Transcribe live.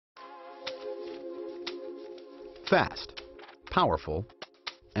Fast, powerful,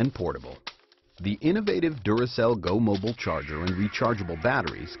 and portable. The innovative Duracell GoMobile charger and rechargeable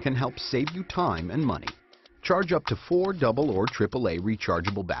batteries can help save you time and money. Charge up to 4 double or AAA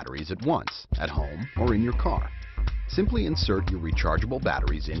rechargeable batteries at once, at home or in your car. Simply insert your rechargeable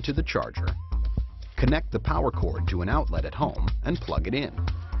batteries into the charger. Connect the power cord to an outlet at home and plug it in.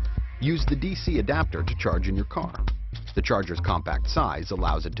 Use the DC adapter to charge in your car. The charger's compact size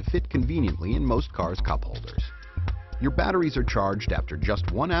allows it to fit conveniently in most cars' cup holders. Your batteries are charged after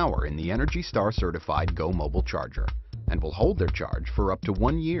just 1 hour in the ENERGY STAR certified GoMobile charger and will hold their charge for up to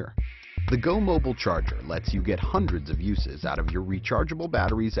 1 year. The GoMobile charger lets you get hundreds of uses out of your rechargeable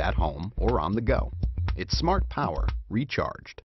batteries at home or on the go. It's smart power recharged.